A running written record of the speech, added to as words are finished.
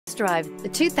drive the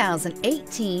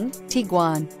 2018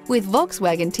 Tiguan. With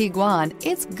Volkswagen Tiguan,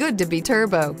 it's good to be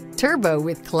turbo. Turbo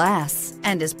with class,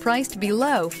 and is priced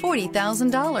below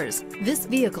 $40,000. This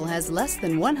vehicle has less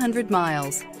than 100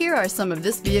 miles. Here are some of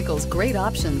this vehicle's great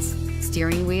options: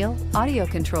 steering wheel audio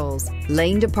controls,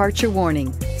 lane departure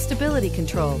warning, stability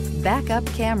control, backup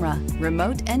camera,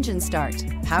 remote engine start,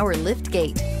 power lift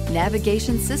gate,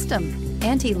 navigation system,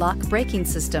 anti-lock braking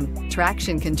system,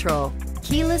 traction control,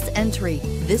 keyless entry.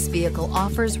 This vehicle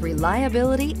offers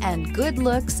reliability and good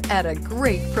looks at a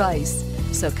great price.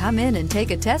 So come in and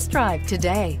take a test drive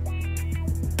today.